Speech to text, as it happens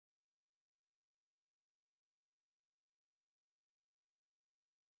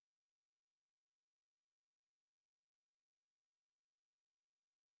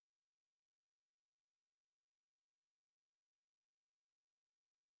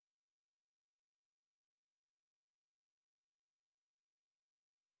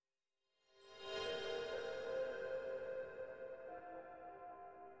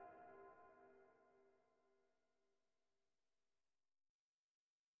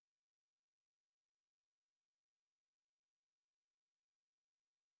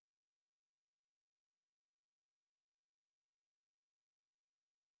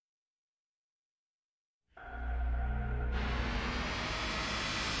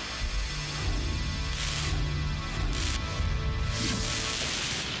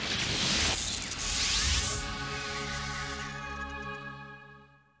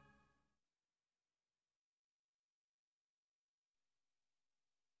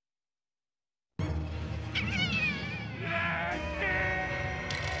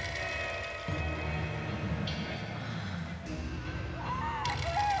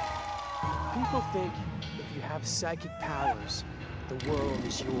People think if you have psychic powers, the world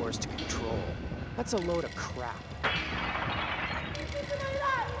is yours to control. That's a load of crap.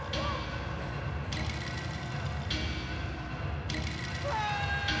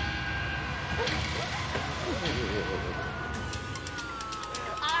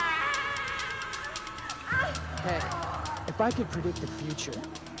 Hey, if I could predict the future,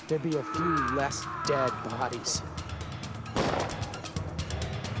 there'd be a few less dead bodies.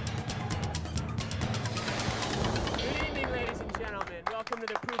 Good evening, ladies and gentlemen. Welcome to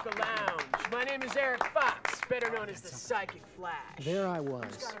the Pruka Lounge. My name is Eric Fox, better known as the Psychic Flash. There I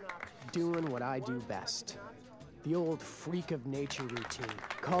was, doing what I do best. The old freak of nature routine.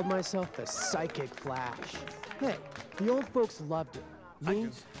 Called myself the Psychic Flash. Hey, the old folks loved it. Me,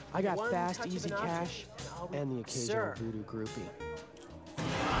 I got fast, easy cash, and the occasional voodoo groupie.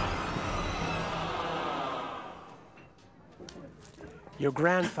 Your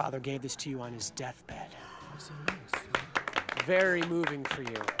grandfather gave this to you on his deathbed. Very moving for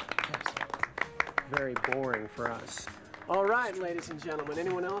you. Very boring for us. All right, ladies and gentlemen,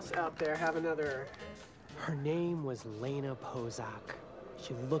 anyone else out there have another? Her name was Lena Pozak.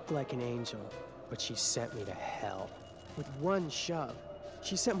 She looked like an angel, but she sent me to hell. With one shove,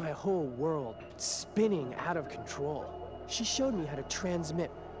 she sent my whole world spinning out of control. She showed me how to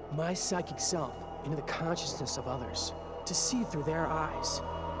transmit my psychic self into the consciousness of others, to see through their eyes,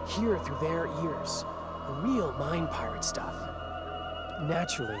 hear through their ears, real mind pirate stuff.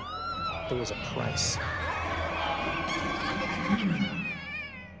 Naturally, there was a price.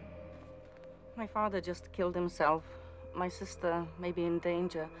 My father just killed himself. My sister may be in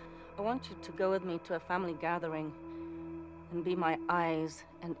danger. I want you to go with me to a family gathering and be my eyes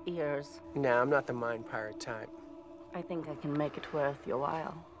and ears. Nah, I'm not the mind pirate type. I think I can make it worth your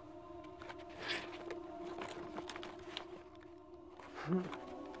while.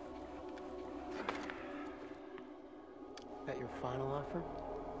 That your final offer?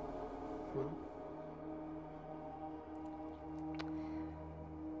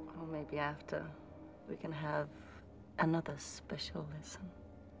 Or maybe after, we can have another special lesson.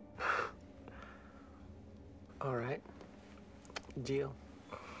 All right. Deal.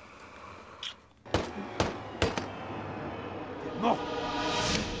 No!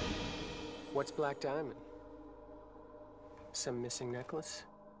 What's Black Diamond? Some missing necklace?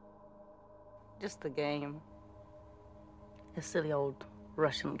 Just a game. A silly old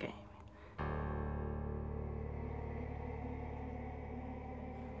Russian game.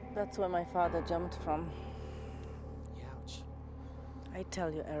 That's where my father jumped from. Ouch. I tell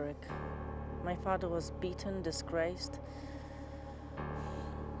you, Eric, my father was beaten, disgraced,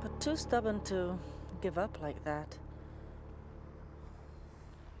 but too stubborn to give up like that.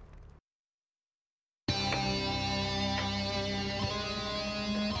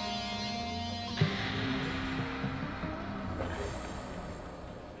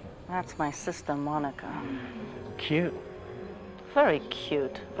 That's my sister, Monica. Cute. Very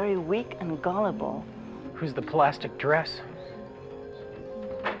cute, very weak and gullible. Who's the plastic dress?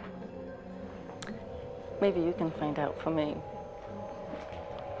 Maybe you can find out for me.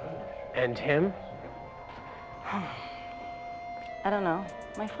 And him? I don't know.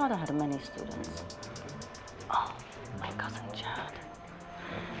 My father had many students. Oh, my cousin Chad.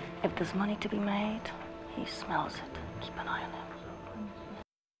 If there's money to be made, he smells it. Keep an eye on him.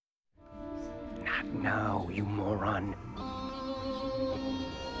 Not now, you moron.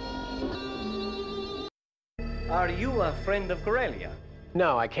 Are you a friend of Karelia?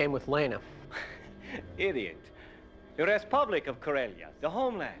 No, I came with Lena. Idiot. The Republic of Karelia, the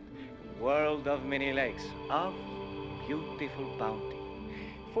homeland, world of many lakes, of beautiful bounty.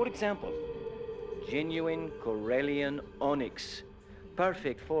 For example, genuine Karelian onyx,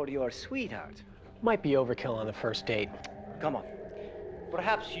 perfect for your sweetheart. Might be overkill on the first date. Come on.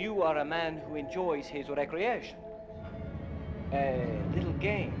 Perhaps you are a man who enjoys his recreation. A little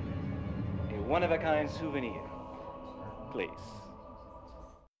game, a one-of-a-kind souvenir. Please.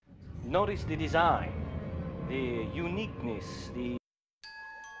 Notice the design, the uniqueness, the...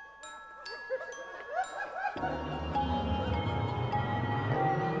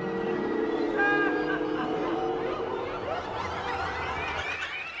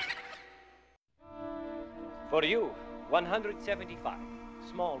 For you, 175.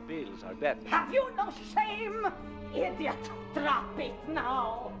 Small bills are better. Have you no shame, idiot? Drop it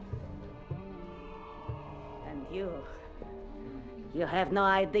now. And you have no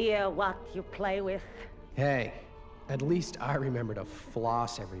idea what you play with. Hey, at least I remember to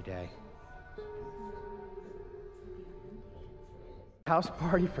floss every day. House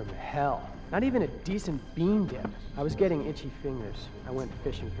party from hell. Not even a decent bean dip. I was getting itchy fingers. I went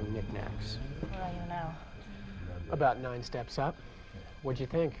fishing for knickknacks. Where are you now? About 9 steps up. What'd you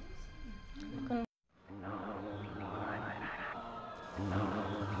think?